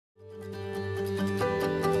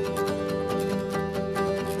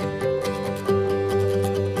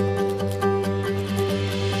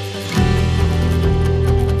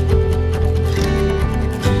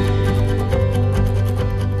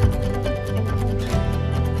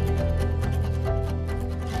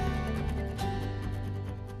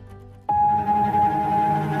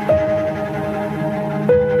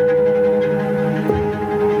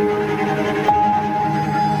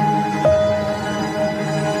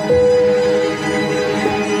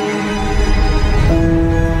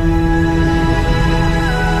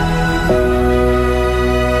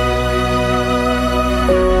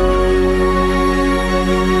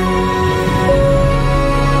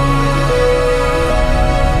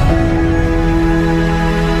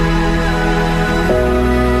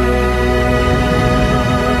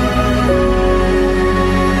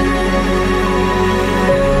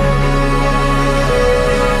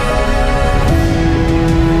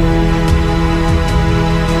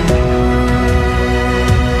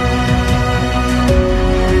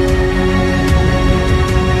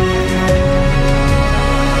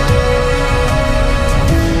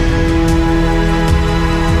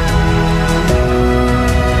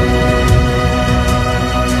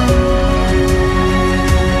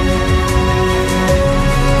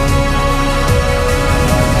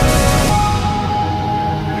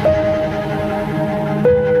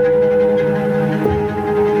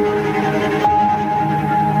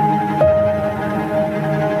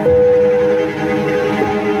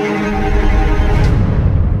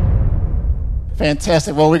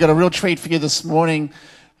Fantastic. Well, we've got a real treat for you this morning.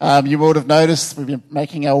 You would have noticed we've been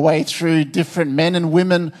making our way through different men and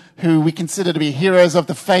women who we consider to be heroes of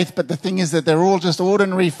the faith, but the thing is that they're all just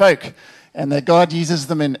ordinary folk, and that God uses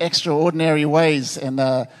them in extraordinary ways, and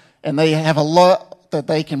they have a lot that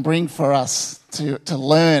they can bring for us to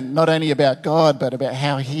learn, not only about God, but about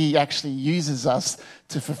how He actually uses us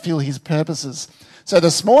to fulfill His purposes. So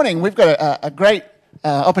this morning, we've got a great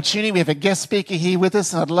opportunity. We have a guest speaker here with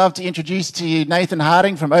us, and I'd love to introduce to you Nathan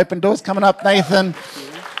Harding from Open Doors. Coming up, Nathan.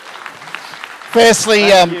 Firstly,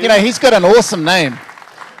 he's got an awesome name,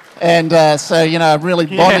 and really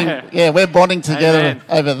bonding. Yeah, we're bonding together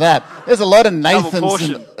over that. There's a lot of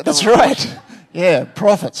Nathans. That's right. Yeah,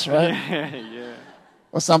 prophets, right? Yeah.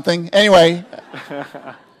 Or something. Anyway,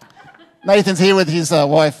 Nathan's here with his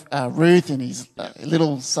wife Ruth and his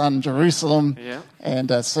little son Jerusalem. Yeah.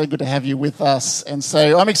 And so good to have you with us. And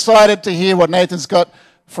so I'm excited to hear what Nathan's got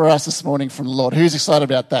for us this morning from the Lord. Who's excited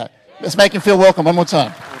about that? Let's make him feel welcome one more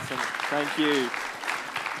time. Awesome. Thank you.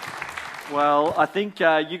 Well, I think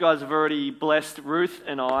you guys have already blessed Ruth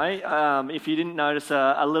and I. If you didn't notice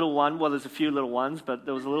a little one, well, there's a few little ones, but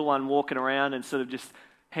there was a little one walking around and sort of just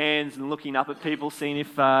hands and looking up at people, seeing if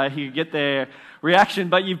he could get their reaction.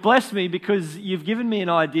 But you've blessed me because you've given me an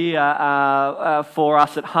idea for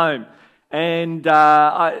us at home. And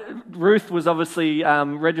Ruth was obviously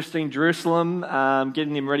registering Jerusalem,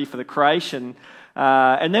 getting him ready for the creche. And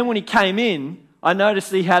then when he came in, I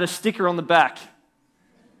noticed he had a sticker on the back.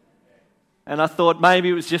 And I thought maybe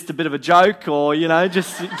it was just a bit of a joke or,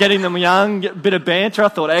 just getting them young, a bit of banter. I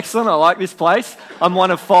thought, excellent, I like this place. I'm one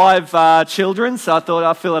of 5 children, so I thought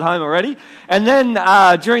I feel at home already. And then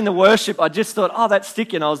during the worship, I just thought, that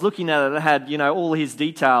sticker. And I was looking at it and it had, all his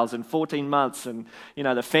details and 14 months and,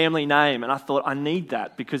 the family name. And I thought, I need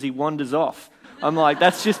that because he wanders off. I'm like,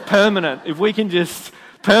 that's just permanent. If we can just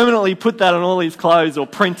permanently put that on all his clothes or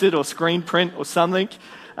print it or screen print or something.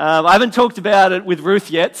 I haven't talked about it with Ruth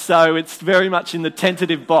yet, so it's very much in the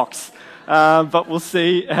tentative box, but we'll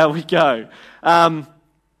see how we go.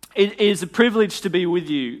 It is a privilege to be with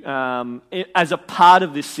you as a part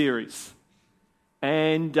of this series.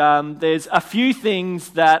 And there's a few things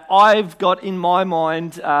that I've got in my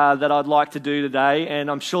mind that I'd like to do today, and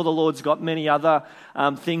I'm sure the Lord's got many other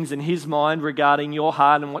things in His mind regarding your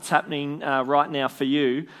heart and what's happening right now for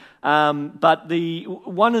you. But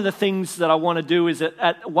one of the things that I want to do is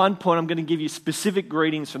at one point I'm going to give you specific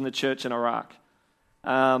greetings from the church in Iraq.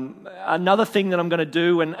 Another thing that I'm going to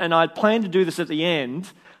do, and I plan to do this at the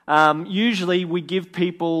end, usually we give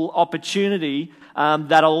people opportunity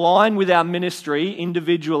that align with our ministry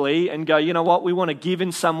individually and go, you know what, we want to give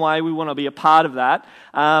in some way, we want to be a part of that.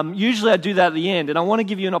 Usually I do that at the end, and I want to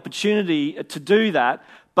give you an opportunity to do that.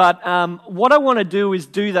 But what I want to do is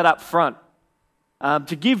do that up front.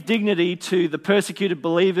 To give dignity to the persecuted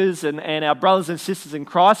believers and our brothers and sisters in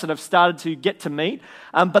Christ that I've started to get to meet.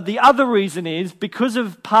 But the other reason is because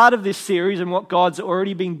of part of this series and what God's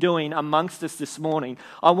already been doing amongst us this morning,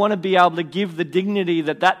 I want to be able to give the dignity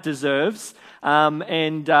that deserves.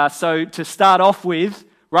 So to start off with,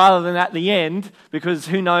 rather than at the end, because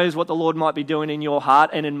who knows what the Lord might be doing in your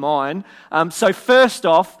heart and in mine. So first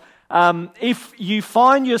off, if you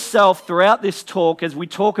find yourself throughout this talk, as we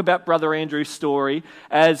talk about Brother Andrew's story,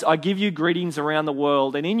 as I give you greetings around the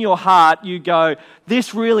world, and in your heart you go,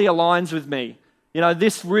 this really aligns with me.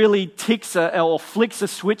 This really ticks or flicks a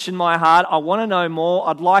switch in my heart. I want to know more.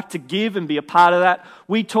 I'd like to give and be a part of that.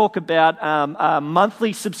 We talk about a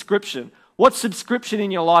monthly subscription. What subscription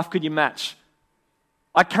in your life could you match?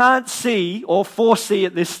 I can't see or foresee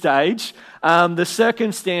at this stage the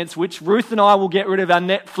circumstance which Ruth and I will get rid of our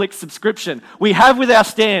Netflix subscription. We have with our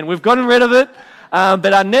Stan. We've gotten rid of it,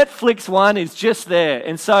 but our Netflix one is just there.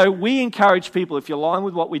 And so we encourage people, if you're aligned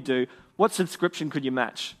with what we do, what subscription could you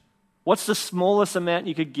match? What's the smallest amount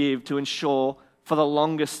you could give to ensure for the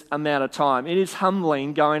longest amount of time? It is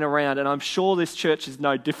humbling going around, and I'm sure this church is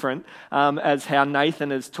no different, as how Nathan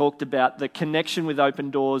has talked about the connection with Open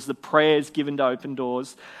Doors, the prayers given to Open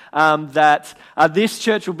Doors, that this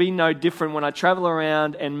church will be no different when I travel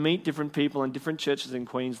around and meet different people in different churches in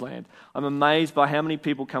Queensland. I'm amazed by how many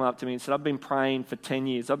people come up to me and said, I've been praying for 10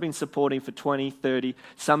 years. I've been supporting for 20, 30,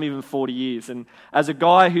 some even 40 years. And as a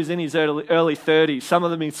guy who's in his early 30s, some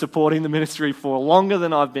of them have been supporting the ministry for longer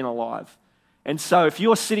than I've been alive. And so if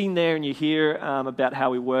you're sitting there and you hear about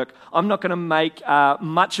how we work, I'm not going to make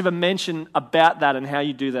much of a mention about that and how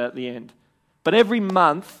you do that at the end. But every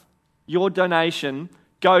month, your donation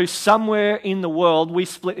goes somewhere in the world. We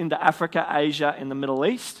split into Africa, Asia, and the Middle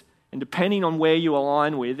East. And depending on where you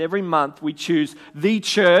align with, every month we choose the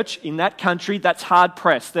church in that country that's hard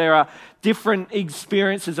pressed. There are different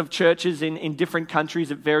experiences of churches in different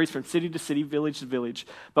countries. It varies from city to city, village to village.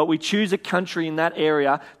 But we choose a country in that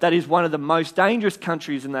area that is one of the most dangerous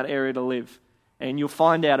countries in that area to live. And you'll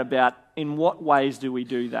find out about in what ways do we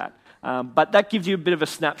do that. But that gives you a bit of a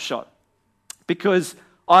snapshot. Because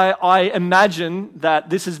I imagine that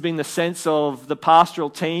this has been the sense of the pastoral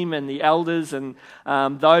team and the elders and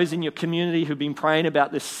those in your community who've been praying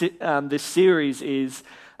about this series is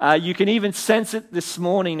you can even sense it this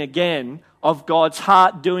morning again of God's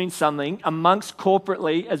heart doing something amongst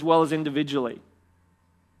corporately as well as individually.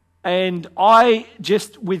 And I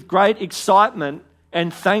just, with great excitement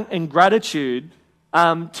and gratitude,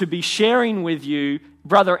 to be sharing with you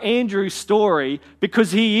Brother Andrew's story,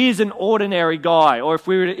 because he is an ordinary guy, or if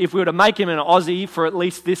we were to make him an Aussie for at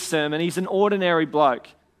least this sermon, he's an ordinary bloke.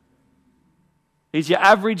 He's your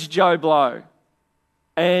average Joe Blow.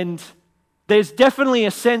 And there's definitely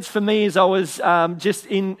a sense for me as I was just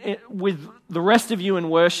with the rest of you in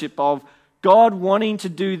worship of God wanting to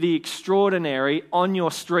do the extraordinary on your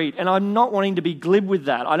street. And I'm not wanting to be glib with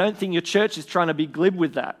that. I don't think your church is trying to be glib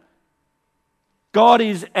with that. God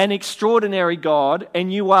is an extraordinary God,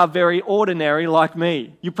 and you are very ordinary like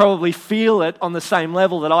me. You probably feel it on the same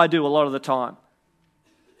level that I do a lot of the time.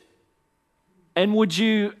 And would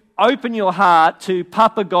you open your heart to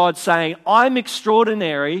Papa God saying, I'm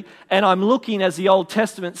extraordinary, and I'm looking, as the Old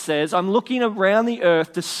Testament says, I'm looking around the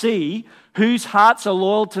earth to see whose hearts are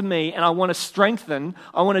loyal to me, and I want to strengthen.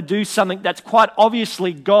 I want to do something that's quite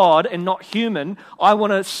obviously God and not human. I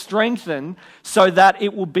want to strengthen so that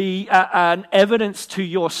it will be an evidence to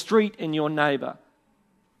your street and your neighbor.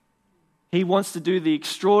 He wants to do the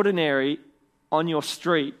extraordinary on your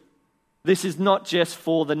street. This is not just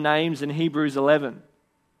for the names in Hebrews 11.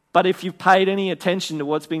 But if you've paid any attention to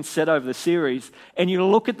what's been said over the series, and you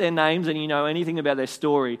look at their names and you know anything about their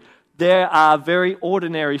story, there are very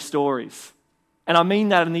ordinary stories. And I mean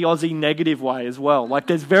that in the Aussie negative way as well. Like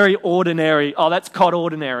there's very ordinary, that's called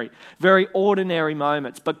ordinary. Very ordinary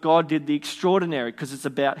moments. But God did the extraordinary because it's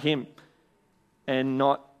about Him and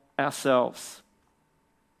not ourselves.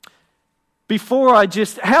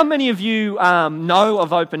 How many of you know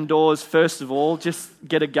of Open Doors, first of all? Just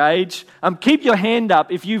get a gauge. Keep your hand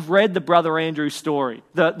up if you've read the Brother Andrew story,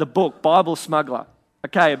 the book, Bible Smuggler.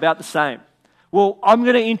 Okay, about the same. Well,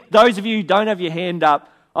 those of you who don't have your hand up,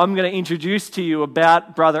 I'm going to introduce to you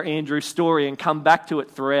about Brother Andrew's story and come back to it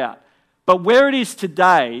throughout. But where it is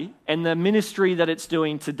today and the ministry that it's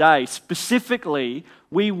doing today, specifically,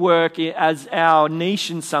 we work as our niche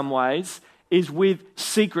in some ways, is with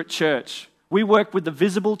Secret Church. We work with the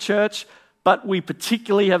visible church, but we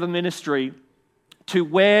particularly have a ministry to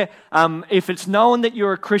where if it's known that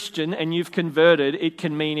you're a Christian and you've converted, it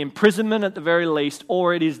can mean imprisonment at the very least,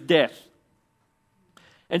 or it is death.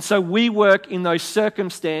 And so we work in those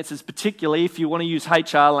circumstances, particularly if you want to use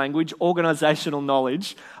HR language, organisational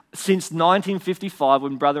knowledge, since 1955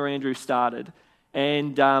 when Brother Andrew started.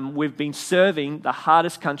 And we've been serving the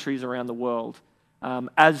hardest countries around the world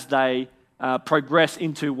as they progress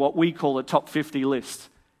into what we call the top 50 list.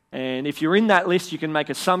 And if you're in that list, you can make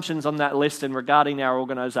assumptions on that list and regarding our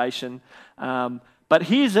organisation. But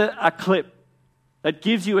here's a clip that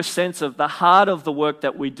gives you a sense of the heart of the work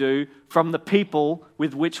that we do from the people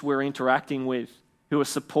with which we're interacting with, who are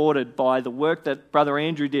supported by the work that Brother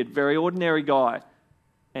Andrew did, very ordinary guy,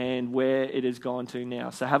 and where it has gone to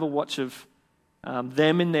now. So have a watch of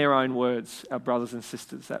them in their own words, our brothers and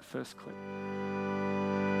sisters, that first clip.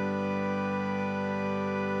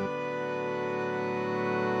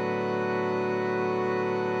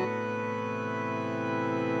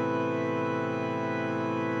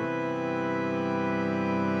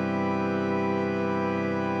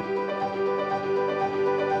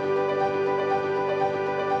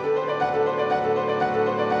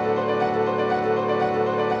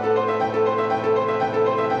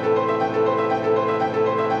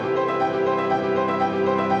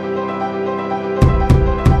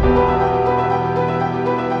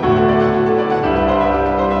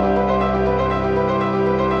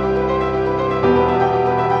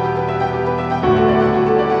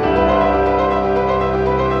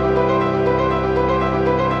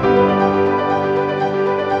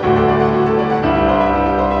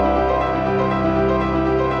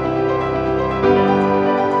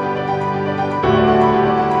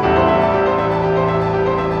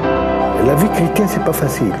 La vie chrétienne, c'est pas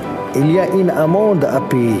facile. Il y a une amende à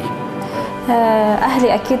payer.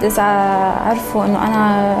 أهلي أكيد إذا عرفوا إنه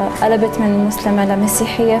أنا قلبت من مسلمة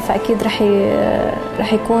لمسيحية فأكيد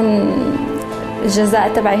رح يكون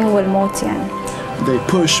الجزاء تبعي هو الموت يعني. They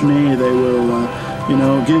push me. They will,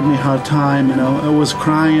 give me hard time. I was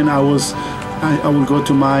crying. I will go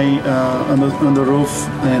to my on the roof,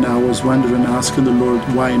 and I was wondering, asking the Lord,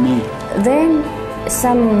 why me? Then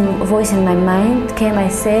some voice in my mind came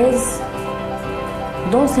and says,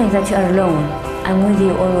 "Don't think that you are alone. I'm with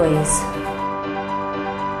you always."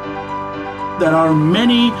 There are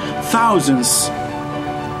many thousands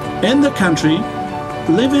in the country,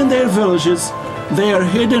 live in their villages. They are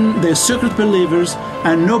hidden, they're secret believers,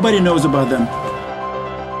 and nobody knows about them.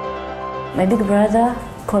 My big brother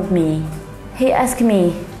called me. He asked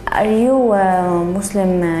me, "Are you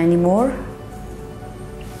Muslim anymore?"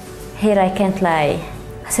 Here I can't lie.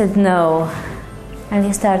 I said no. And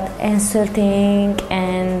he started insulting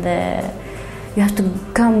and you have to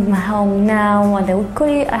come home now and I will call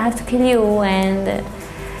you, I have to kill you and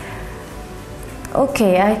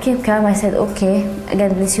okay, I came calm. I said okay,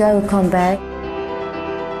 God bless you, I will come back.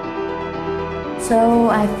 So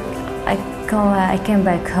I came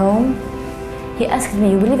back home. He asked me,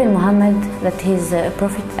 "You believe in Muhammad, that he's a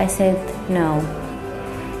prophet?" I said no.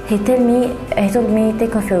 He told me,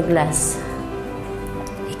 "Take off your glass."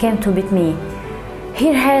 He came to beat me.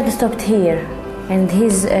 His head stopped here and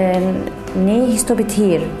his knee, he stopped it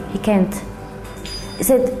here. He can't. He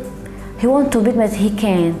said he wants to beat me, but he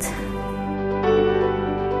can't.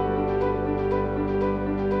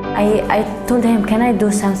 I told him, "Can I do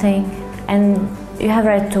something? And you have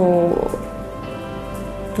right to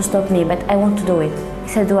stop me, but I want to do it." He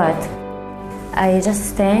said, "What?" I just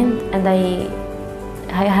stand and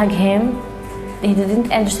I hug him. He didn't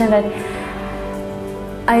understand that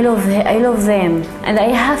I love them and I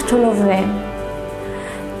have to love them.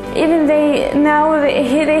 Even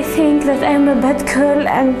they think that I'm a bad girl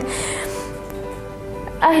and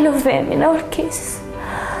I love them in our case.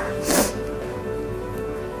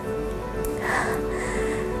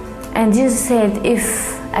 And Jesus said, if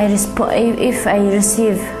I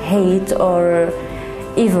receive hate or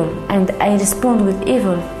evil and I respond with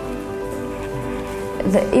evil,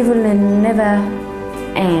 the evil will never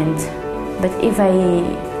end. But if I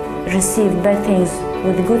receive bad things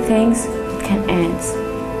with good things, it can end.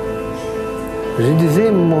 Je disais,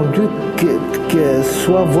 mon Dieu, que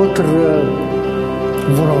soit votre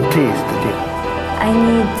volonté, c'est-à-dire. I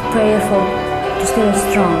need prayer to stay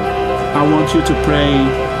strong. I want you to pray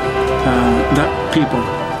that people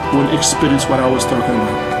will experience what I was talking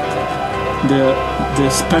about. The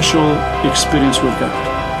special experience with God.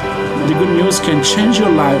 The good news can change your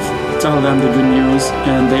life. Tell them the good news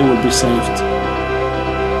and they will be saved.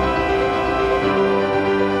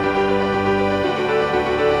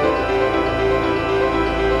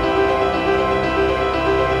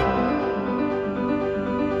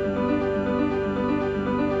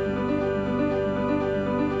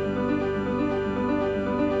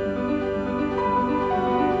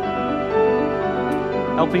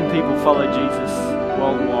 Helping people follow Jesus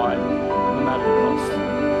worldwide, no matter the cost.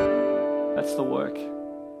 That's the work.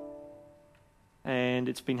 And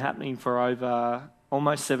it's been happening for over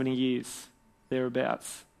almost 70 years,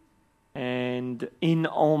 thereabouts. And in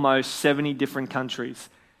almost 70 different countries.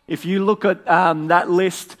 If you look at that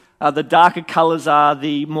list, the darker colours are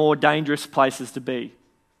the more dangerous places to be.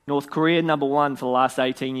 North Korea, number 1 for the last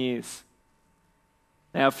 18 years.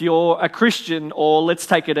 Now, if you're a Christian, or let's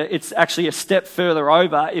take it, it's actually a step further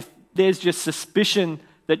over, if there's just suspicion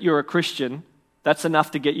that you're a Christian, that's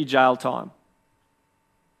enough to get you jail time.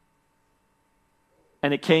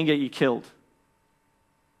 And it can get you killed.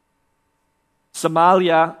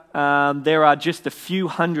 Somalia, there are just a few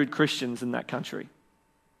hundred Christians in that country.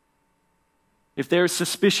 If there is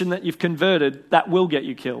suspicion that you've converted, that will get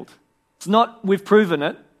you killed. It's not, we've proven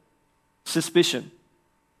it, suspicion.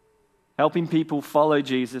 Helping people follow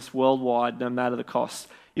Jesus worldwide, no matter the cost.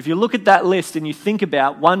 If you look at that list and you think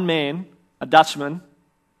about one man, a Dutchman,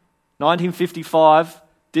 1955,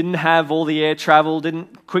 didn't have all the air travel,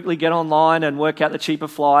 didn't quickly get online and work out the cheaper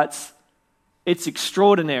flights. It's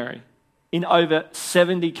extraordinary in over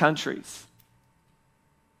 70 countries.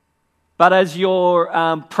 But as you're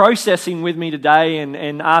processing with me today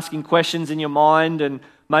and asking questions in your mind and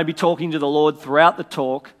maybe talking to the Lord throughout the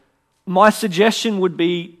talk, my suggestion would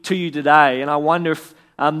be to you today, and I wonder if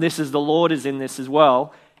this is the Lord is in this as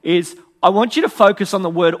well, is I want you to focus on the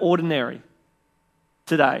word ordinary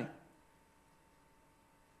today.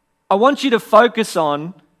 I want you to focus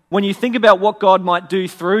on When you think about what God might do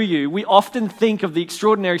through you, we often think of the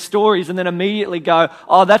extraordinary stories and then immediately go,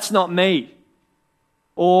 oh, that's not me.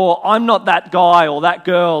 Or I'm not that guy or that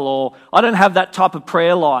girl, or I don't have that type of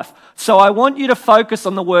prayer life. So I want you to focus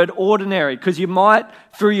on the word ordinary, because you might,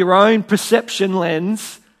 through your own perception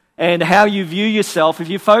lens and how you view yourself, if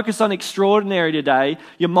you focus on extraordinary today,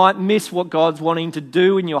 you might miss what God's wanting to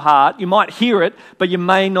do in your heart. You might hear it, but you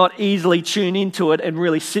may not easily tune into it and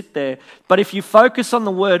really sit there. But if you focus on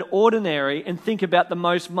the word ordinary and think about the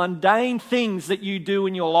most mundane things that you do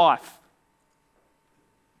in your life,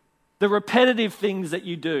 the repetitive things that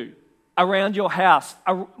you do around your house,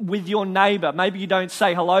 with your neighbour. Maybe you don't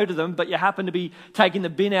say hello to them, but you happen to be taking the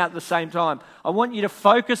bin out at the same time. I want you to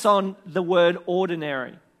focus on the word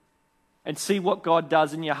ordinary and see what God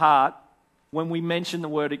does in your heart when we mention the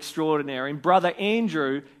word extraordinary. And Brother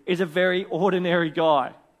Andrew is a very ordinary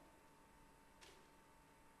guy.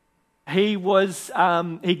 He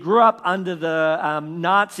grew up under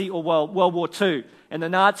the World War II. And the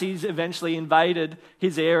Nazis eventually invaded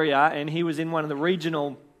his area, and he was in one of the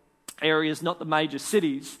regional areas, not the major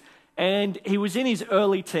cities. And he was in his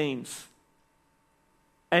early teens.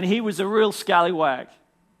 And he was a real scallywag.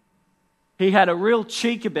 He had a real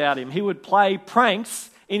cheek about him. He would play pranks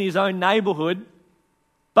in his own neighborhood,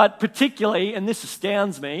 but particularly, and this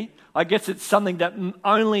astounds me, I guess it's something that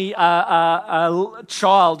only a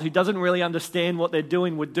child who doesn't really understand what they're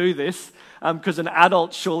doing would do this, because an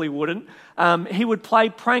adult surely wouldn't. He would play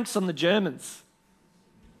pranks on the Germans.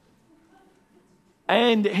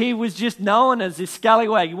 And he was just known as this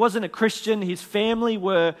scallywag. He wasn't a Christian. His family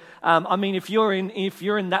were, if you're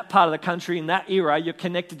in that part of the country in that era, you're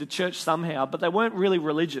connected to church somehow, but they weren't really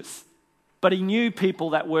religious. But he knew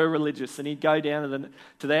people that were religious, and he'd go down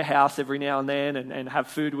to their house every now and then and have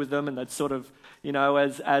food with them, and they'd sort of,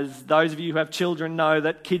 as those of you who have children know,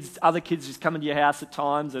 that other kids just come into your house at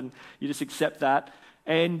times, and you just accept that.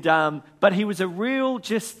 And but he was a real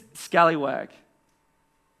just scallywag.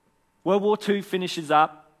 World War II finishes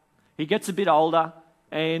up. He gets a bit older,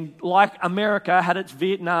 and like America had its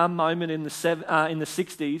Vietnam moment in the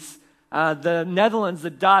 60s, the Netherlands, the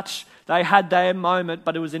Dutch, they had their moment,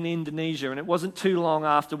 but it was in Indonesia, and it wasn't too long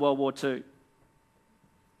after World War II.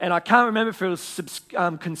 And I can't remember if it was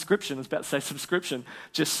conscription. I was about to say subscription.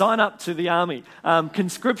 Just sign up to the army.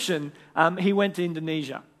 Conscription, he went to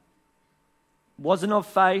Indonesia. Wasn't of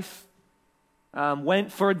faith.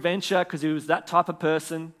 Went for adventure because he was that type of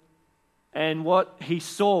person. And what he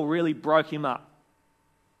saw really broke him up.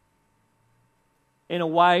 In a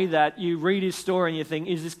way that you read his story and you think,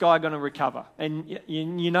 is this guy going to recover? And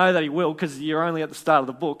you know that he will, because you're only at the start of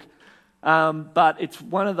the book. But it's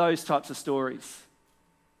one of those types of stories.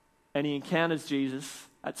 And he encounters Jesus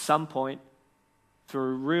at some point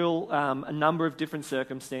through a number of different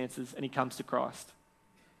circumstances, and he comes to Christ.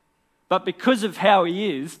 But because of how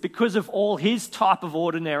he is, because of all his type of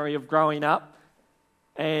ordinary of growing up,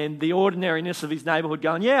 and the ordinariness of his neighborhood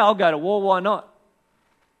going, yeah, I'll go to war, why not?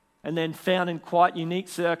 And then found in quite unique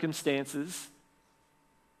circumstances.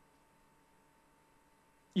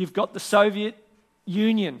 You've got the Soviet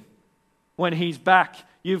Union when he's back.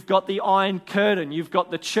 You've got the Iron Curtain. You've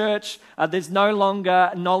got the church. There's no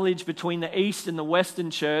longer knowledge between the East and the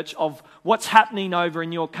Western church of what's happening over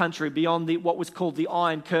in your country beyond what was called the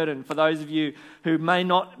Iron Curtain, for those of you who may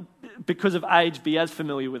not, because of age, be as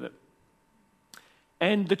familiar with it.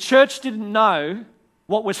 And the church didn't know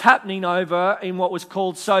what was happening over in what was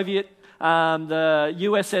called the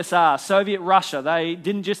USSR, Soviet Russia. They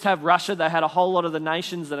didn't just have Russia, they had a whole lot of the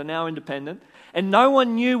nations that are now independent. And no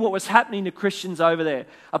one knew what was happening to Christians over there,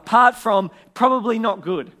 apart from probably not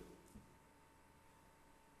good.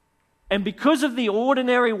 And because of the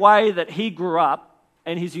ordinary way that he grew up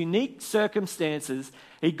and his unique circumstances,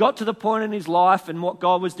 he got to the point in his life and what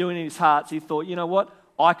God was doing in his heart, he thought, you know what?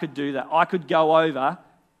 I could do that. I could go over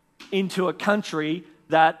into a country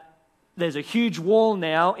that there's a huge wall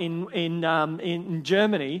now in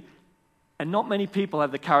Germany, and not many people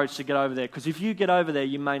have the courage to get over there, because if you get over there,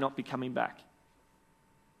 you may not be coming back.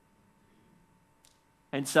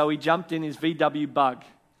 And so he jumped in his VW Bug.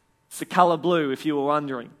 It's the colour blue, if you were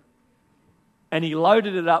wondering. And he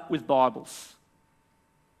loaded it up with Bibles.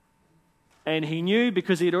 And he knew,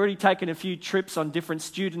 because he had already taken a few trips on different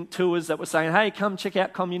student tours that were saying, hey, come check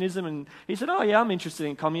out communism. And he said, oh yeah, I'm interested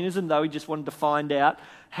in communism, though he just wanted to find out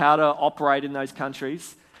how to operate in those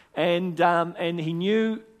countries. And he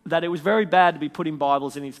knew that it was very bad to be putting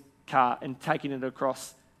Bibles in his car and taking it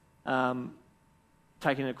across the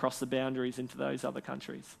boundaries into those other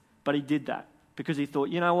countries. But he did that because he thought,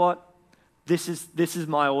 you know what? This is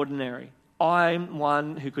my ordinary. I'm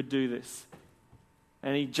one who could do this.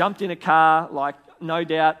 And he jumped in a car like no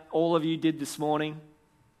doubt all of you did this morning.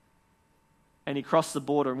 And he crossed the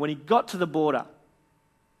border. And when he got to the border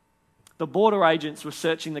agents were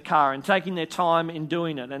searching the car and taking their time in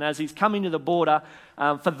doing it. And as he's coming to the border,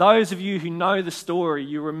 for those of you who know the story,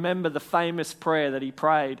 you remember the famous prayer that he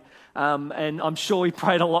prayed. And I'm sure he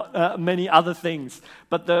prayed many other things.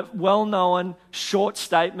 But the well-known short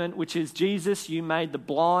statement, which is, Jesus, you made the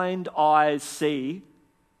blind eyes see,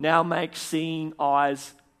 now make seeing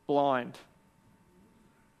eyes blind.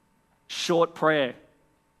 Short prayer.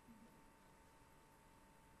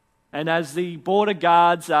 And as the border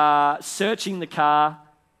guards are searching the car,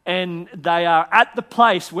 and they are at the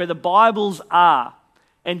place where the Bibles are,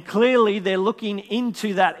 and clearly they're looking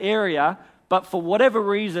into that area, but for whatever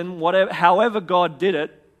reason, however God did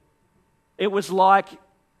it, it was like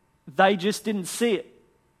they just didn't see it.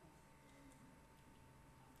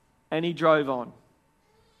 And he drove on.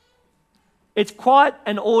 It's quite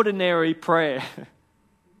an ordinary prayer.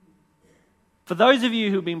 For those of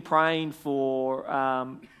you who've been praying for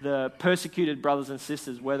the persecuted brothers and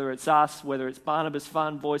sisters, whether it's us, whether it's Barnabas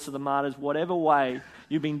Fund, Voice of the Martyrs, whatever way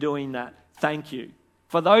you've been doing that, thank you.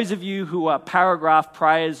 For those of you who are paragraph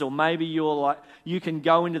prayers, or maybe you can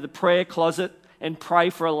go into the prayer closet and pray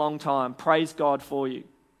for a long time, praise God for you.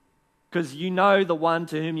 Because you know the one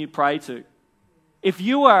to whom you pray to. If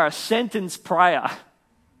you are a sentence prayer,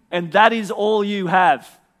 and that is all you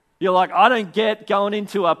have, you're like, I don't get going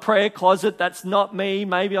into a prayer closet. That's not me.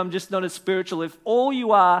 Maybe I'm just not as spiritual. If all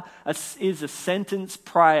you are is a sentence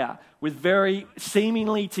prayer with very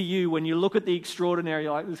seemingly to you, when you look at the extraordinary,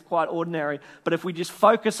 you're like, this is quite ordinary. But if we just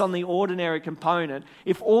focus on the ordinary component,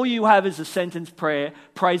 if all you have is a sentence prayer,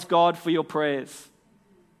 praise God for your prayers.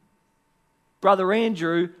 Brother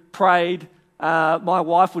Andrew prayed. My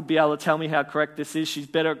wife would be able to tell me how correct this is. She's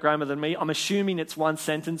better at grammar than me. I'm assuming it's one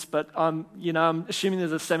sentence, but I'm assuming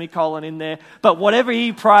there's a semicolon in there. But whatever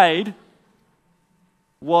he prayed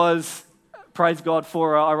was, praise God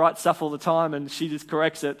for her. I write stuff all the time and she just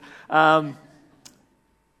corrects it. A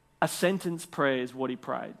sentence prayer is what he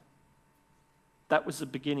prayed. That was the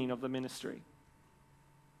beginning of the ministry.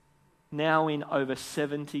 Now in over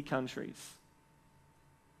 70 countries,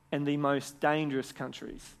 and the most dangerous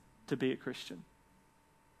countries to be a Christian.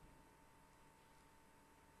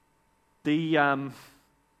 The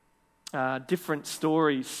different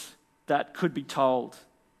stories that could be told.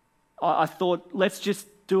 I thought, let's just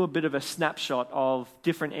do a bit of a snapshot of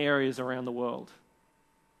different areas around the world.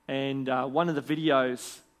 And one of the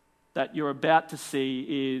videos that you're about to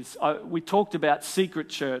see is, we talked about secret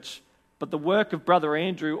church, but the work of Brother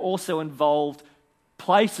Andrew also involved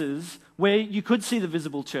places where you could see the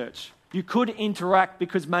visible church. You could interact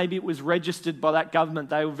because maybe it was registered by that government.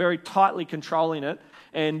 They were very tightly controlling it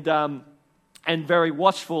and very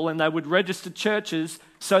watchful, and they would register churches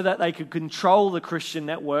so that they could control the Christian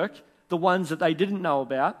network, the ones that they didn't know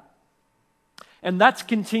about. And that's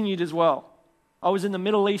continued as well. I was in the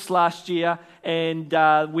Middle East last year, and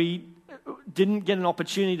we didn't get an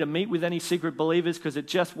opportunity to meet with any secret believers because it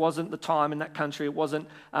just wasn't the time in that country. It wasn't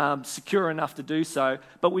secure enough to do so.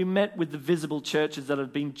 But we met with the visible churches that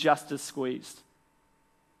have been just as squeezed.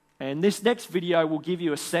 And this next video will give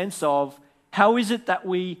you a sense of how is it that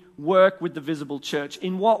we work with the visible church,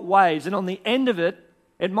 in what ways. And on the end of it,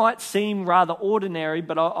 it might seem rather ordinary,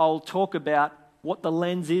 but I'll talk about what the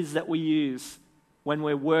lens is that we use when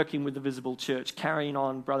we're working with the visible church, carrying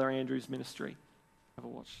on Brother Andrew's ministry. Have a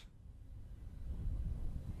watch.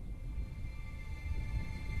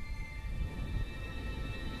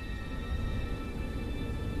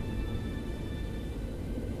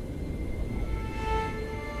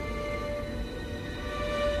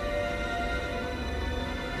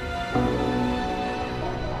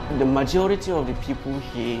 The majority of the people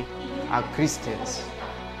here are Christians,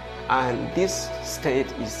 and this state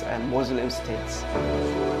is a Muslim state.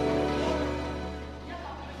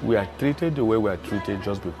 We are treated the way we are treated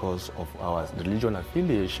just because of our religion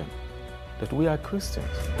affiliation, that we are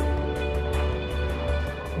Christians.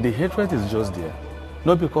 The hatred is just there,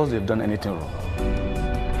 not because they've done anything wrong.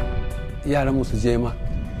 Yaran musu jema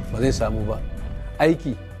ba zai samu ba,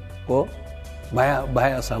 aiki ko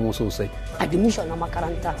baya samu sosai. Admission na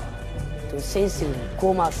makaranta to sai su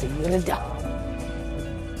koma su yi rida.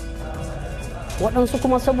 Waɗansu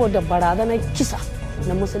kuma saboda barazanar kisa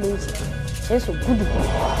na musulunci sai su gudu.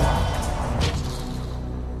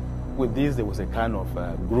 With this, there was a kind of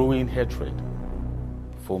growing hatred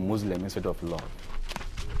for Muslims instead of love.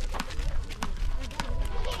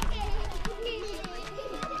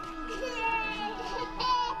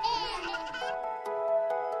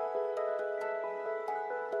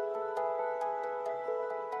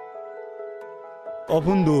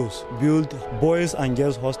 Open Doors built boys and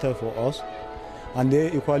girls hostel for us, and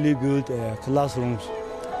they equally built classrooms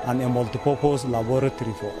and a multipurpose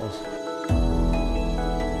laboratory for us.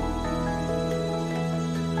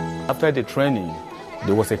 After the training,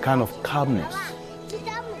 there was a kind of calmness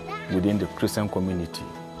within the Christian community.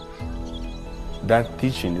 That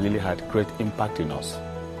teaching really had great impact in us.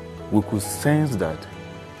 We could sense that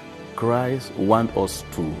Christ wants us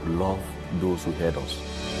to love those who hate us.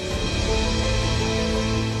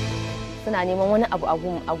 Suna neman wani abu a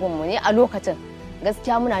gunmu ne a lokacin.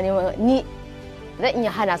 Gaskiya muna neman ni zan iya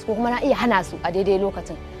hana su ko kuma na iya hana su a daidai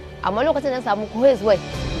lokacin. Amma lokacin da samu koyarwa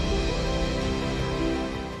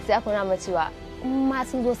sai aka nuna cewa ma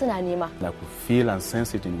sun zo suna nema. I could feel and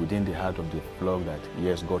sense it within the heart of the flock that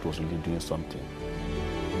yes, God was really doing something.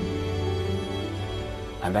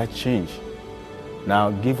 And that change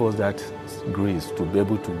now give us that grace to be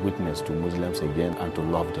able to witness to Muslims again and to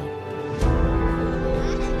love them.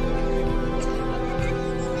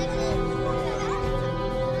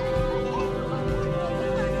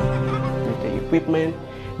 The equipment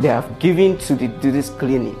they have given to this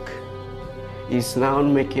clinic is now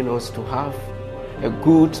making us to have a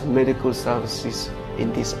good medical services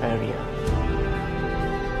in this area.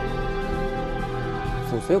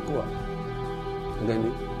 Sosai kuwa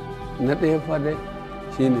gani na ɗaya fadai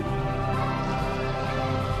shine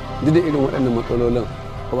duk da irin waɗannan matsalolin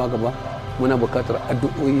kuma gaba muna buƙatar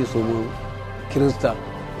addu'o'i su mu Kirista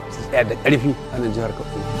su tsaya da ƙarfi a nan jihar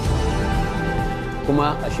Kaduna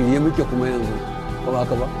kuma a shirye muke kuma yanzu kuma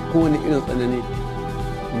gaba kowane irin tsanani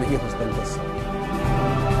mu iya fuskantar sa.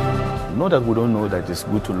 Not that we don't know that it's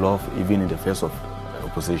good to love even in the face of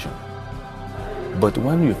opposition. But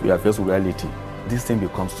when you are faced with reality, this thing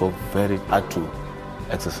becomes so very hard to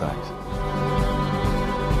exercise.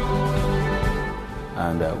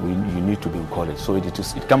 And you need to be encouraged. So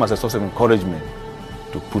it comes as a source of encouragement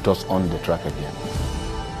to put us on the track again.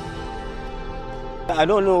 I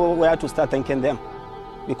don't know where to start thanking them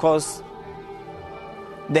because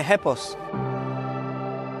they help us.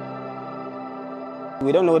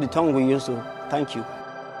 We don't know the tongue we use to thank you.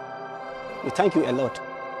 We thank you a lot.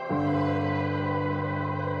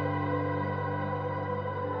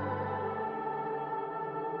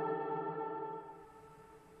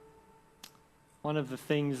 One of the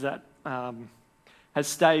things that has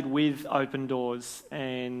stayed with Open Doors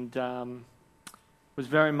and was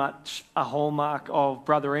very much a hallmark of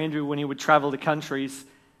Brother Andrew when he would travel to countries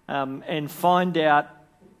and find out,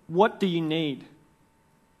 what do you need?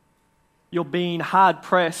 You're being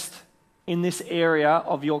hard-pressed in this area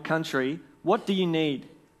of your country. What do you need?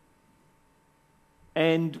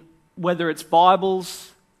 And whether it's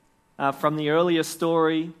Bibles from the earlier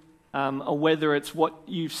story, or whether it's what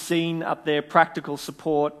you've seen up there, practical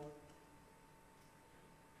support.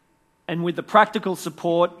 And with the practical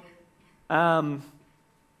support and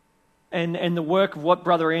the work of what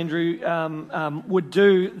Brother Andrew would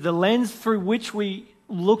do, the lens through which we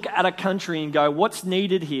look at a country and go, what's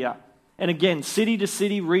needed here? And again, city to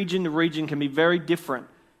city, region to region can be very different.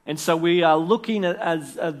 And so we are looking at,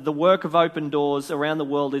 as the work of Open Doors around the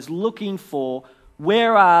world is looking for,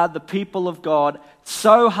 where are the people of God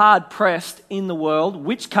so hard pressed in the world,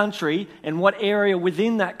 which country and what area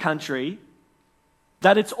within that country,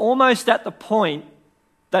 that it's almost at the point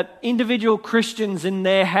that individual Christians in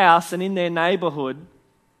their house and in their neighborhood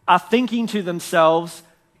are thinking to themselves,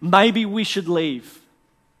 maybe we should leave.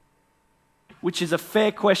 Which is a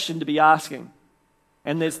fair question to be asking.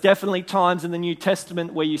 And there's definitely times in the New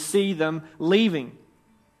Testament where you see them leaving.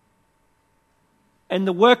 And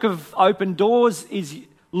the work of Open Doors is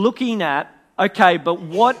looking at, okay, but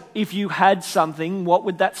what if you had something? What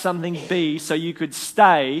would that something be so you could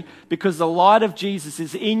stay? Because the light of Jesus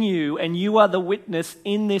is in you and you are the witness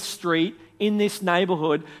in this street, in this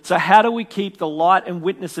neighborhood. So how do we keep the light and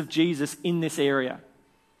witness of Jesus in this area?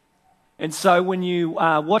 And so when you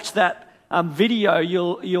watch that video,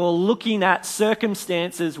 you're looking at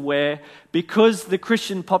circumstances where, because the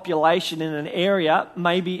Christian population in an area,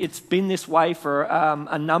 maybe it's been this way for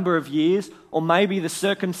a number of years, or maybe the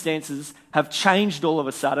circumstances have changed all of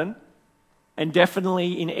a sudden. And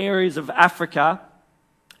definitely in areas of Africa,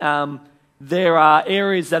 there are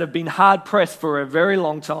areas that have been hard pressed for a very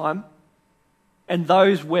long time, and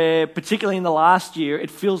those where, particularly in the last year, it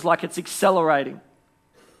feels like it's accelerating.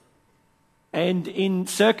 And in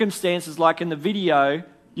circumstances like in the video,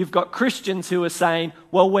 you've got Christians who are saying,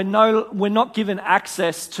 well, we're not given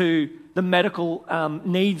access to the medical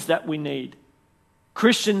needs that we need.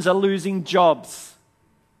 Christians are losing jobs.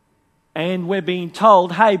 And we're being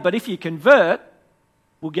told, hey, but if you convert,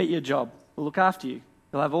 we'll get you a job. We'll look after you.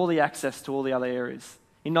 You'll have all the access to all the other areas.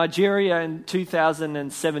 In Nigeria in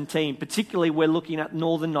 2017, particularly we're looking at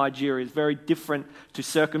northern Nigeria. It's very different to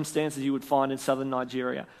circumstances you would find in southern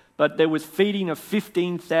Nigeria. But there was feeding of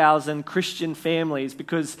 15,000 Christian families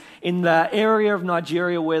because in the area of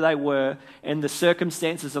Nigeria where they were and the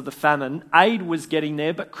circumstances of the famine, aid was getting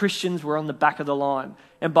there, but Christians were on the back of the line.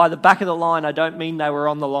 And by the back of the line, I don't mean they were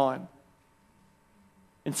on the line.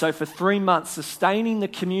 And so for 3 months, sustaining the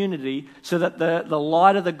community so that the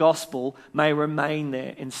light of the gospel may remain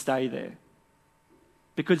there and stay there.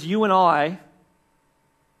 Because you and I,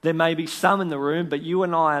 there may be some in the room, but you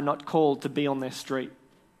and I are not called to be on their street.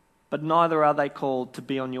 But neither are they called to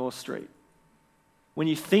be on your street. When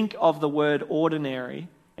you think of the word ordinary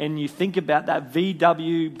and you think about that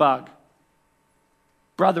VW bug,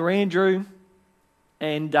 Brother Andrew,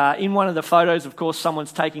 and in one of the photos, of course,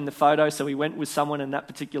 someone's taking the photo, so we went with someone in that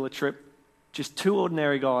particular trip. Just 2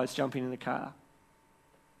 ordinary guys jumping in the car.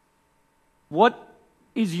 What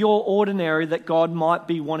is your ordinary that God might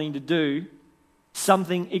be wanting to do?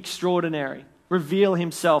 Something extraordinary. Reveal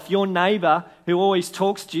himself. Your neighbour who always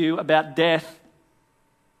talks to you about death,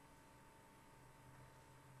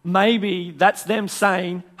 maybe that's them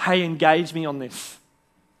saying, hey, engage me on this.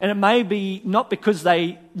 And it may be not because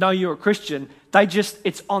they know you're a Christian,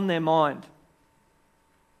 it's on their mind.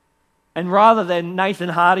 And rather than Nathan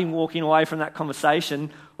Harding walking away from that conversation,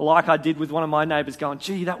 like I did with one of my neighbours going,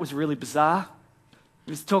 gee, that was really bizarre.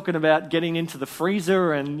 He was talking about getting into the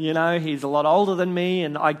freezer and, he's a lot older than me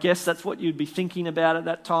and I guess that's what you'd be thinking about at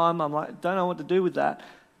that time. I'm like, don't know what to do with that.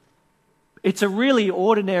 It's a really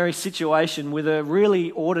ordinary situation with a really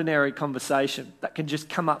ordinary conversation that can just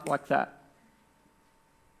come up like that.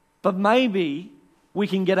 But maybe we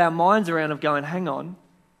can get our minds around of going, hang on,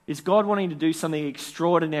 is God wanting to do something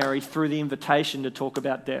extraordinary through the invitation to talk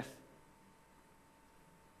about death?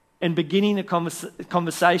 And beginning a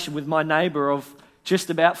conversation with my neighbour of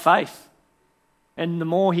just about faith. And the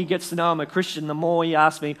more he gets to know I'm a Christian, the more he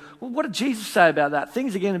asks me, well, what did Jesus say about that?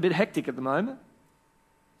 Things are getting a bit hectic at the moment.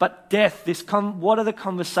 But death, what are the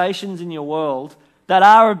conversations in your world that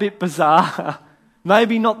are a bit bizarre?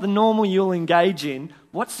 Maybe not the normal you'll engage in.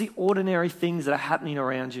 What's the ordinary things that are happening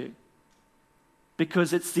around you?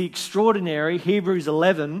 Because it's the extraordinary, Hebrews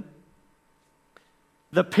 11,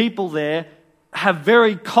 the people there have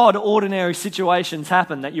very ordinary situations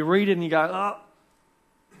happen that you read it and you go, oh.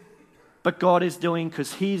 But God is doing,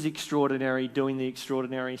 because he's extraordinary, doing the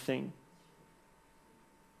extraordinary thing.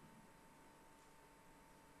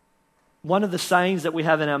 One of the sayings that we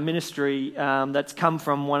have in our ministry that's come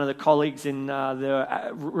from one of the colleagues in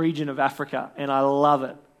the region of Africa, and I love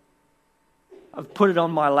it. I've put it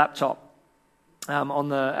on my laptop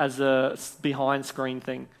as a behind screen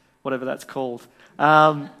thing, whatever that's called.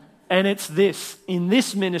 And it's this: in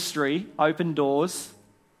this ministry, Open Doors,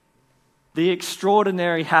 the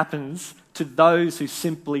extraordinary happens to those who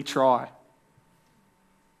simply try.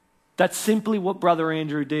 That's simply what Brother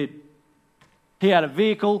Andrew did. He had a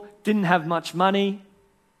vehicle, didn't have much money.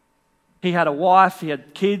 He had a wife, he had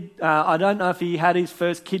a kid. I don't know if he had his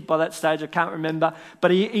first kid by that stage, I can't remember.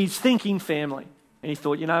 But he's thinking family. And he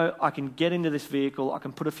thought, I can get into this vehicle, I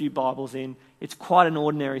can put a few Bibles in. It's quite an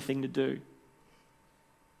ordinary thing to do.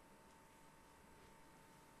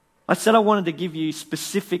 I said I wanted to give you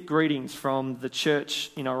specific greetings from the church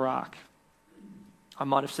in Iraq. I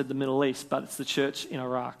might have said the Middle East, but it's the church in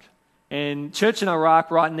Iraq. And church in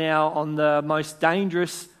Iraq right now on the most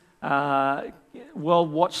dangerous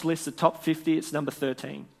world watch list, the top 50, it's number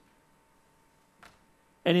 13.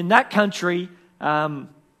 And in that country,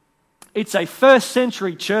 it's a first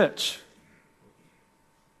century church.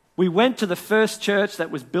 We went to the first church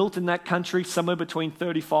that was built in that country somewhere between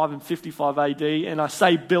 35 and 55 AD. And I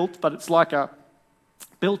say built, but it's like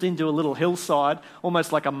built into a little hillside,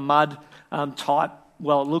 almost like a mud type.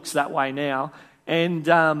 Well, it looks that way now. And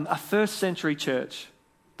a first century church,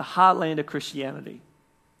 the heartland of Christianity.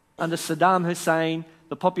 Under Saddam Hussein,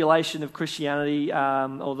 the population of Christianity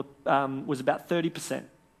was about 30%.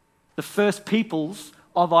 The first peoples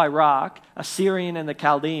of Iraq, Assyrian and the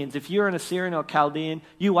Chaldeans. If you're an Assyrian or Chaldean,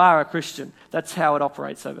 you are a Christian. That's how it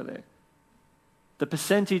operates over there. The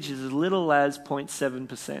percentage is as little as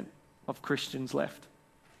 0.7% of Christians left.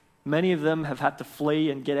 Many of them have had to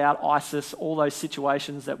flee and get out, ISIS, all those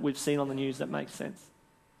situations that we've seen on the news that make sense.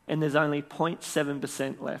 And there's only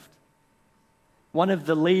 0.7% left. One of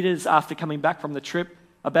the leaders, after coming back from the trip,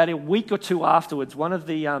 about a week or two afterwards, one of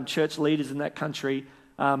the church leaders in that country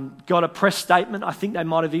got a press statement. I think they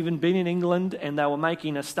might have even been in England, and they were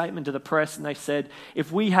making a statement to the press, and they said,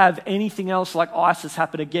 if we have anything else like ISIS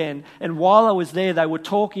happen again, and while I was there, they were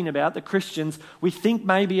talking about the Christians, we think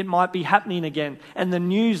maybe it might be happening again. And the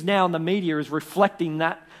news now in the media is reflecting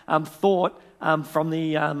that thought from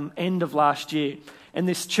the end of last year. And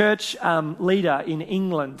this church leader in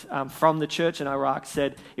England from the church in Iraq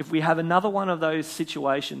said, if we have another one of those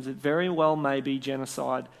situations, it very well may be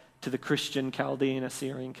genocide to the Christian Chaldean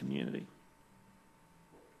Assyrian community.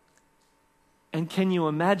 And can you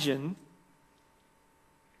imagine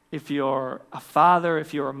if you're a father,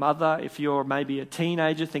 if you're a mother, if you're maybe a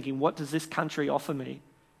teenager thinking, what does this country offer me?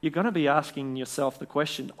 You're going to be asking yourself the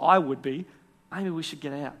question, I would be, maybe we should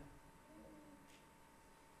get out.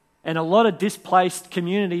 And a lot of displaced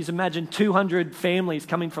communities, imagine 200 families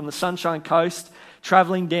coming from the Sunshine Coast,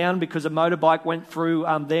 travelling down because a motorbike went through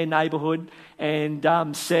their neighbourhood and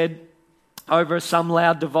said over some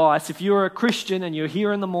loud device, if you're a Christian and you're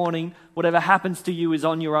here in the morning, whatever happens to you is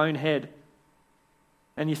on your own head.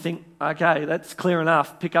 And you think, okay, that's clear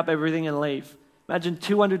enough, pick up everything and leave. Imagine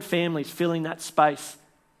 200 families filling that space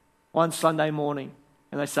one Sunday morning.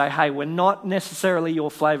 And they say, hey, we're not necessarily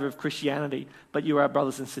your flavour of Christianity, but you're our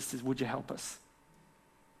brothers and sisters, would you help us?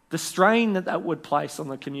 The strain that would place on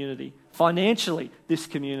the community, financially, this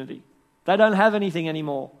community. They don't have anything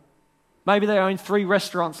anymore. Maybe they own 3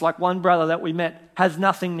 restaurants, like one brother that we met has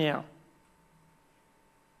nothing now.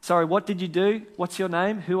 Sorry, what did you do? What's your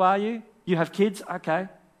name? Who are you? You have kids? Okay.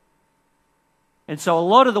 And so a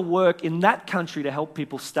lot of the work in that country to help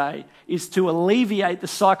people stay is to alleviate the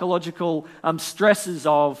psychological stresses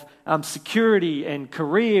of security and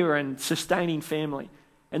career and sustaining family.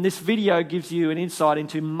 And this video gives you an insight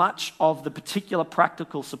into much of the particular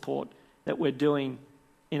practical support that we're doing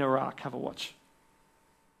in Iraq. Have a watch.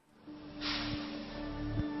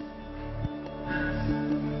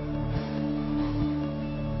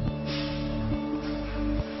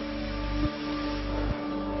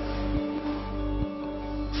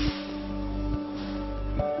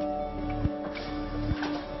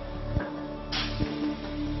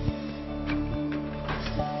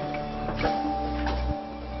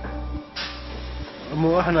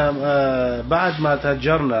 احنا بعد ما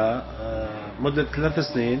تهجرنا مدة 3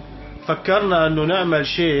 سنين فكرنا انه نعمل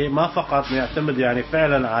شيء ما فقط نعتمد يعني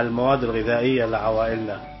فعلا على المواد الغذائية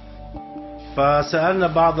لعوائلنا. فسألنا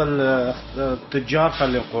بعض التجار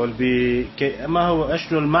خلينا نقول ما هو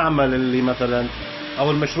اشنو المعمل اللي مثلا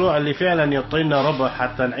او المشروع اللي فعلا يعطينا ربح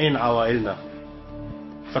حتى نعين عوائلنا.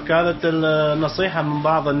 فكانت النصيحة من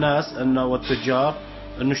بعض الناس انه والتجار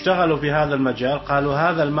انه اشتغلوا في هذا المجال، قالوا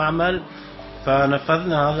هذا المعمل،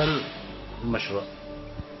 فنفذنا هذا المشروع.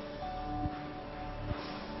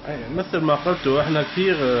 مثل ما قلتوا احنا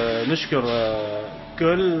كثير نشكر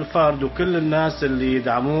كل فرد وكل الناس اللي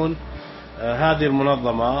يدعمون هذه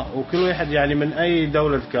المنظمة، وكل واحد يعني من اي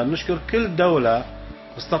دولة كان. نشكر كل دولة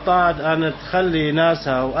استطاعت ان تخلي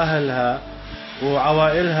ناسها واهلها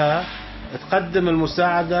وعوائلها تقدم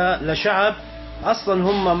المساعدة لشعب اصلا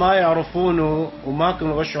هم ما يعرفونه وما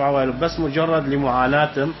كانوا غشوا عوائلهم، بس مجرد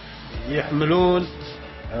لمعاناتهم يحملون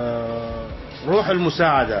روح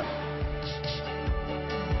المساعدة.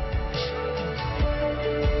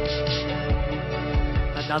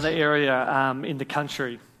 Another area in the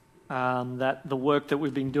country that the work that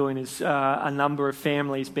we've been doing is a number of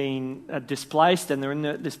families being displaced, and they're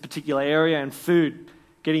in this particular area, and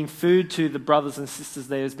getting food to the brothers and sisters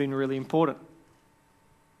there has been really important.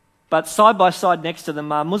 But side by side next to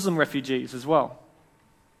them are Muslim refugees as well.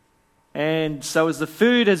 And so as the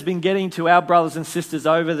food has been getting to our brothers and sisters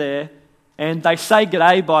over there, and they say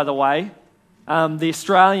g'day, by the way, the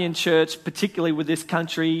Australian church, particularly with this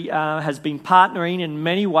country, has been partnering in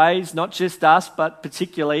many ways, not just us, but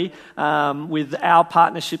particularly with our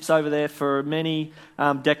partnerships over there for many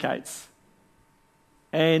decades.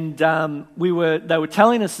 And they were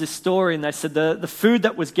telling us this story, and they said the food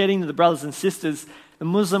that was getting to the brothers and sisters, the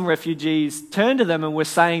Muslim refugees turned to them and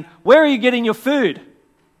were saying, "Where are you getting your food?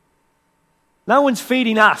 No one's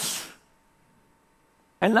feeding us."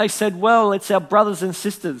 And they said, well, it's our brothers and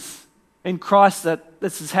sisters in Christ that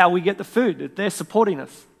this is how we get the food, that they're supporting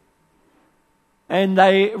us. And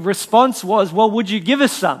their response was, well, would you give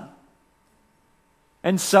us some?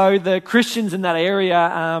 And so the Christians in that area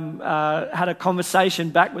had a conversation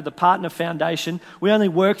back with the Partner Foundation. We only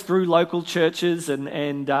work through local churches,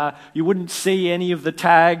 and you wouldn't see any of the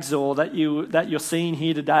tags or that you're seeing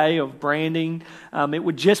here today of branding. It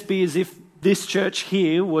would just be as if this church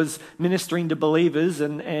here was ministering to believers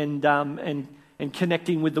and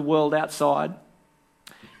connecting with the world outside.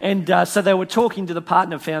 And so they were talking to the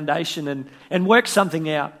Partner Foundation and worked something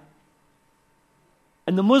out.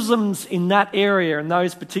 And the Muslims in that area and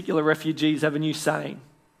those particular refugees have a new saying.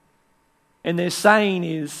 And their saying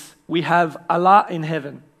is, we have Allah in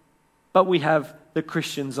heaven, but we have the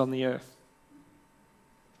Christians on the earth.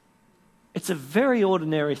 It's a very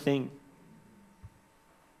ordinary thing.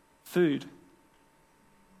 Food.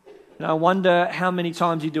 And I wonder how many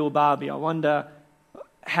times you do a barbie. I wonder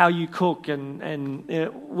how you cook and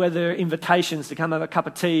whether invitations to come have a cup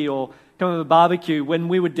of tea or come have a barbecue. When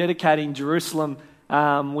we were dedicating Jerusalem,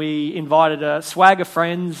 we invited a swag of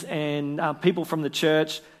friends and people from the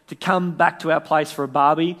church to come back to our place for a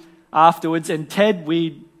barbie afterwards. And Ted,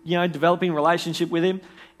 developing a relationship with him.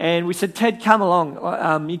 And we said, Ted, come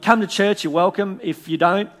along. You come to church, you're welcome. If you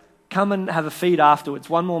don't, come and have a feed afterwards.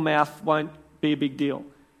 One more mouth won't be a big deal.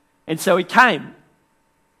 And so he came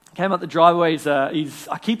up the driveway.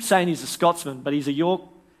 I keep saying he's a Scotsman, but he's a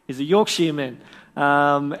Yorkshireman,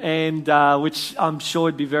 which I'm sure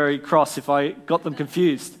he'd be very cross if I got them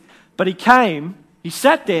confused. But he came, he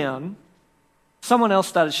sat down, someone else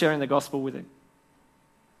started sharing the gospel with him.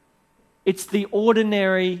 It's the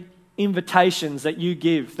ordinary invitations that you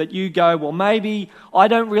give, that you go, well, maybe I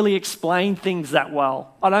don't really explain things that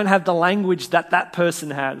well. I don't have the language that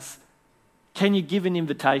person has. Can you give an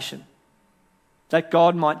invitation that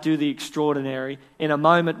God might do the extraordinary in a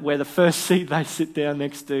moment where the first seat they sit down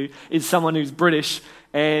next to is someone who's British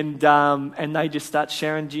and they just start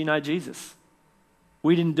sharing, do you know Jesus?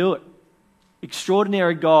 We didn't do it.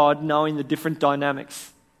 Extraordinary God knowing the different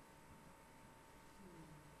dynamics.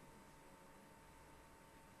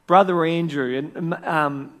 Brother Andrew,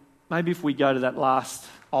 and maybe if we go to that last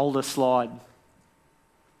older slide.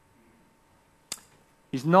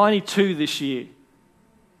 He's 92 this year.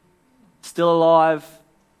 Still alive.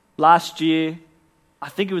 Last year, I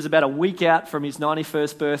think it was about a week out from his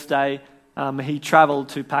 91st birthday, he travelled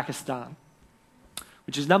to Pakistan,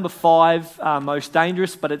 which is number 5 most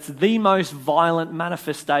dangerous, but it's the most violent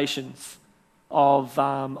manifestations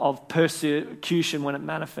of persecution when it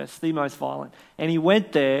manifests, the most violent. And he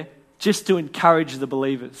went there just to encourage the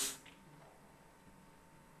believers.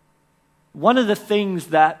 One of the things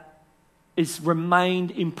that is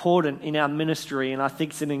remained important in our ministry, and I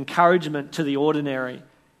think it's an encouragement to the ordinary,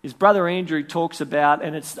 is Brother Andrew talks about,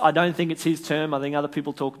 and I don't think it's his term, I think other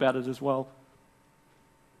people talk about it as well.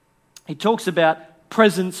 He talks about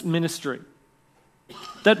presence ministry.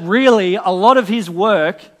 That really a lot of his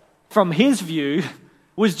work, from his view,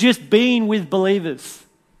 was just being with believers.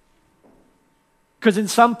 Because in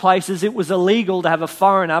some places it was illegal to have a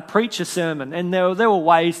foreigner preach a sermon, and there were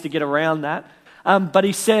ways to get around that. But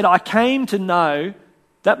he said, I came to know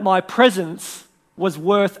that my presence was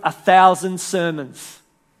worth 1,000 sermons.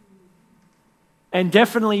 And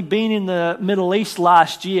definitely being in the Middle East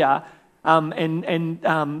last year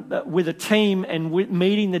with a team and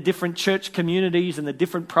meeting the different church communities and the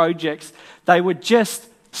different projects, they were just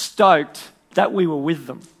stoked that we were with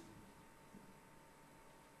them.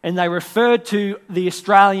 And they referred to the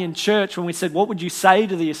Australian church when we said, what would you say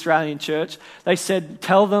to the Australian church? They said,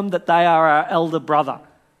 tell them that they are our elder brother.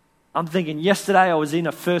 I'm thinking, yesterday I was in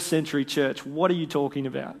a first century church. What are you talking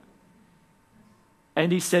about?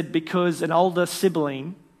 And he said, because an older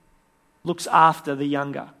sibling looks after the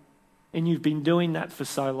younger. And you've been doing that for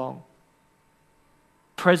so long.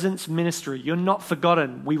 Presence ministry. You're not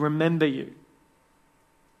forgotten. We remember you.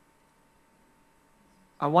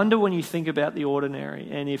 I wonder when you think about the ordinary,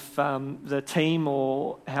 and if the team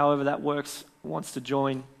or however that works wants to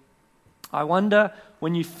join, I wonder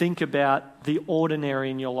when you think about the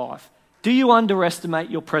ordinary in your life. Do you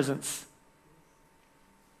underestimate your presence?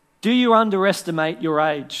 Do you underestimate your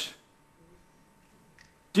age?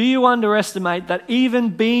 Do you underestimate that even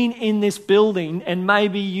being in this building, and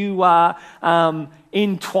maybe you are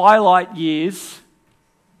in twilight years,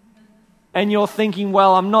 and you're thinking,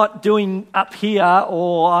 well, I'm not doing up here,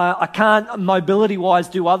 or I can't mobility-wise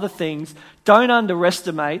do other things, don't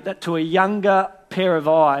underestimate that to a younger pair of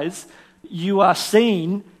eyes, you are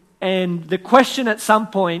seen, and the question at some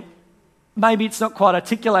point, maybe it's not quite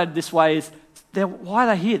articulated this way, is why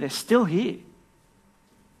are they here? They're still here.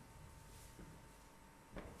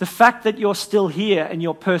 The fact that you're still here and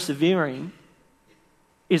you're persevering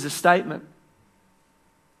is a statement.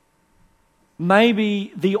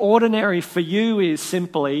 Maybe the ordinary for you is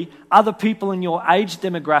simply other people in your age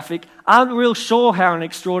demographic aren't real sure how an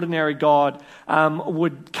extraordinary God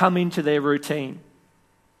would come into their routine.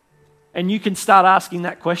 And you can start asking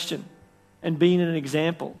that question and being an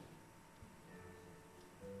example.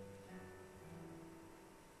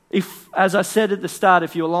 If, as I said at the start,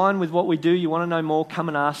 if you align with what we do, you want to know more, come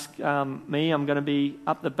and ask me. I'm going to be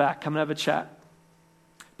up the back. Come and have a chat.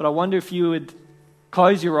 But I wonder if you would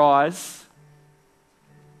close your eyes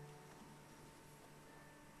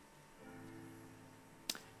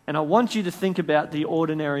And I want you to think about the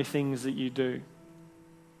ordinary things that you do.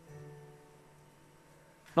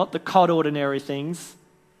 Not the ordinary things.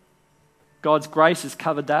 God's grace has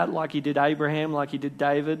covered that, like he did Abraham, like he did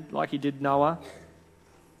David, like he did Noah.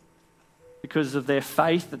 Because of their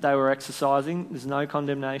faith that they were exercising, there's no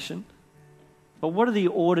condemnation. But what are the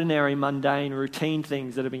ordinary, mundane, routine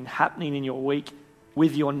things that have been happening in your week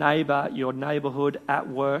with your neighbour, your neighbourhood, at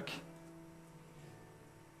work?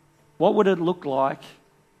 What would it look like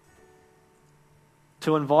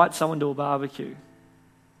to invite someone to a barbecue?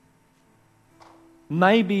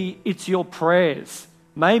 Maybe it's your prayers.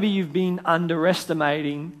 Maybe you've been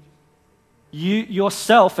underestimating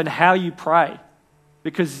yourself and how you pray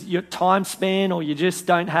because your time span, or you just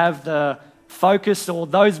don't have the focus, or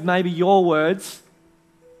those may be your words,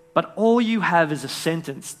 but all you have is a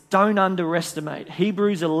sentence. Don't underestimate.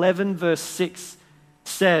 Hebrews 11 verse 6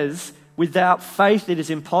 says, without faith it is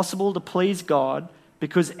impossible to please God,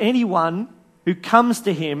 because anyone who comes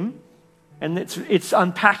to him, and it's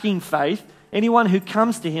unpacking faith, anyone who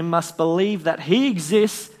comes to him must believe that he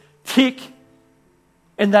exists,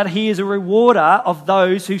 and that he is a rewarder of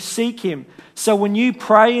those who seek him. So when you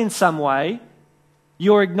pray in some way,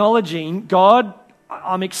 you're acknowledging, God,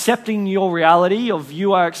 I'm accepting your reality of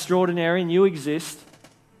you are extraordinary and you exist.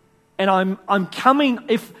 And I'm coming,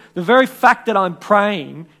 if the very fact that I'm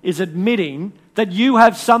praying is admitting that you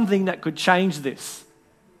have something that could change this.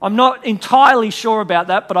 I'm not entirely sure about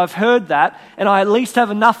that, but I've heard that, and I at least have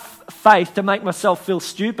enough faith to make myself feel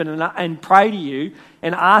stupid and pray to you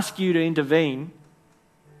and ask you to intervene.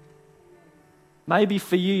 Maybe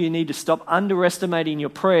for you need to stop underestimating your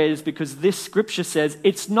prayers, because this scripture says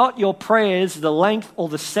it's not your prayers, the length or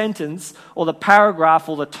the sentence or the paragraph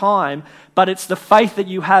or the time, but it's the faith that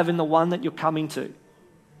you have in the one that you're coming to.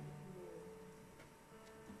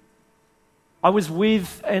 I was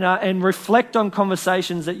with and reflect on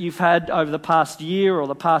conversations that you've had over the past year or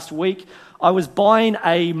the past week. I was buying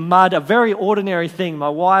a very ordinary thing. My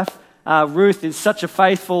wife, Ruth, is such a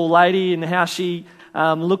faithful lady in how she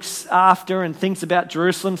looks after and thinks about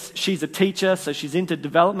Jerusalem. She's a teacher, so she's into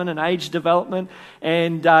development and age development.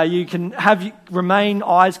 And you can remain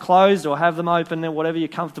eyes closed or have them open, or whatever you're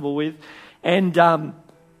comfortable with. And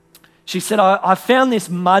she said, I found this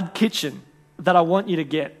mud kitchen that I want you to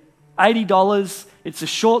get. $80. It's a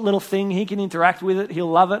short little thing. He can interact with it. He'll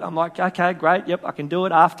love it. I'm like, okay, great. Yep, I can do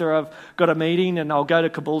it after I've got a meeting, and I'll go to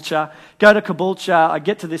Caboolture. I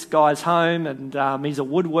get to this guy's home, and he's a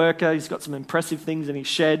woodworker. He's got some impressive things in his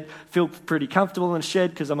shed. Feel pretty comfortable in a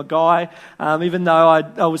shed because I'm a guy, even though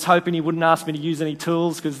I was hoping he wouldn't ask me to use any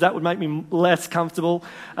tools, because that would make me less comfortable.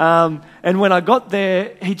 And when I got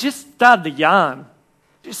there, he just started to yarn,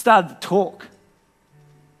 just started to talk.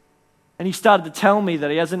 And he started to tell me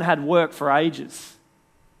that he hasn't had work for ages.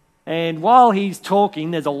 And while he's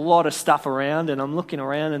talking, there's a lot of stuff around, and I'm looking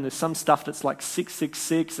around, and there's some stuff that's like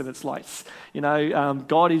 666, and it's like,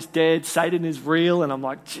 God is dead, Satan is real, and I'm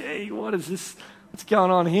like, gee, what is this? What's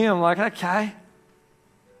going on here? I'm like, okay.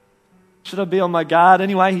 Should I be on my guard?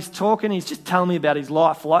 Anyway, he's talking, he's just telling me about his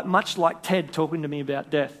life, much like Ted talking to me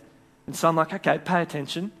about death. And so I'm like, okay, pay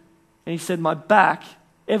attention. And he said, my back,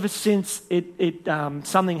 ever since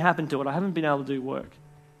something happened to it, I haven't been able to do work.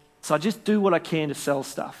 So I just do what I can to sell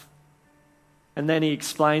stuff. And then he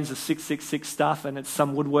explains the 666 stuff, and it's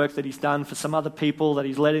some woodwork that he's done for some other people that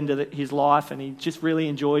he's let into his life, and he just really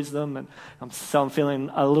enjoys them. And so I'm feeling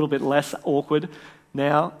a little bit less awkward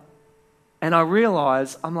now. And I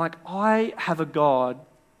realize, I'm like, I have a God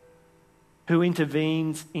who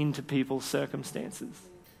intervenes into people's circumstances.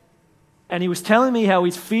 And he was telling me how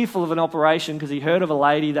he's fearful of an operation because he heard of a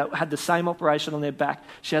lady that had the same operation on their back.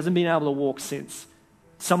 She hasn't been able to walk since.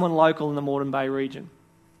 Someone local in the Moreton Bay region.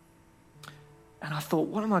 And I thought,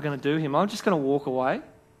 what am I going to do here? I'm just going to walk away.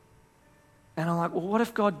 And I'm like, well, what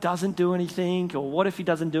if God doesn't do anything? Or what if he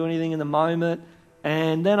doesn't do anything in the moment?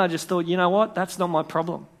 And then I just thought, you know what? That's not my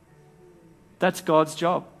problem. That's God's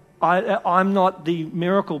job. I'm not the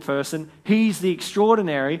miracle person. He's the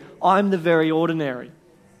extraordinary. I'm the very ordinary.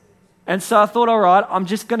 And so I thought, all right, I'm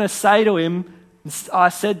just going to say to him, I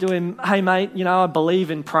said to him, hey, mate, I believe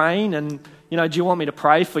in praying, and, do you want me to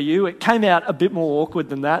pray for you? It came out a bit more awkward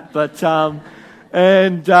than that, but,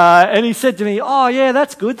 and he said to me, oh, yeah,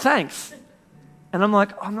 that's good, thanks. And I'm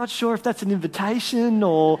like, I'm not sure if that's an invitation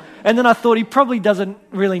and then I thought he probably doesn't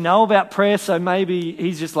really know about prayer, so maybe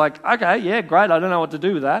he's just like, okay, yeah, great, I don't know what to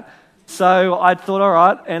do with that. So I thought, all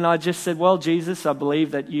right, and I just said, well, Jesus, I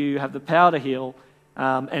believe that you have the power to heal,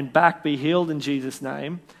 and back be healed in Jesus'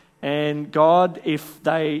 name. And God,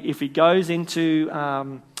 if he goes into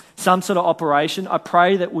some sort of operation, I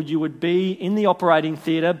pray that you would be in the operating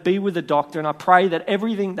theatre, be with the doctor, and I pray that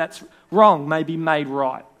everything that's wrong may be made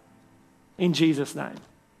right. In Jesus' name.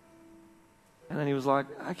 And then he was like,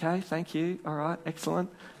 okay, thank you. All right, excellent.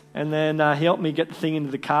 And then he helped me get the thing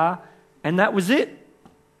into the car. And that was it.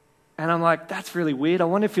 And I'm like, that's really weird. I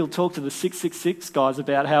wonder if he'll talk to the 666 guys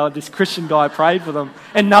about how this Christian guy prayed for them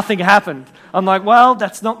and nothing happened. I'm like, well,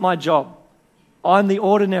 that's not my job. I'm the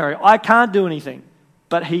ordinary. I can't do anything.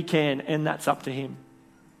 But he can, and that's up to him.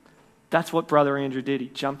 That's what Brother Andrew did. He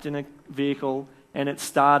jumped in a vehicle and it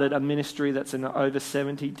started a ministry that's in over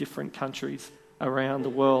 70 different countries around the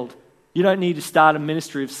world. You don't need to start a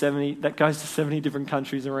ministry of 70 that goes to 70 different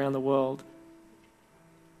countries around the world.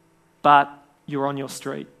 But you're on your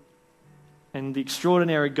street. And the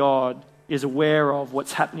extraordinary God is aware of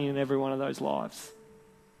what's happening in every one of those lives.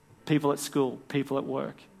 People at school, people at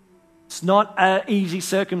work. It's not an easy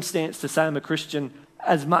circumstance to say I'm a Christian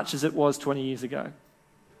as much as it was 20 years ago.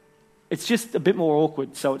 It's just a bit more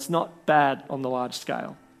awkward, so it's not bad on the large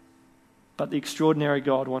scale. But the extraordinary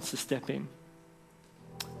God wants to step in.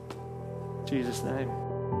 In Jesus' name.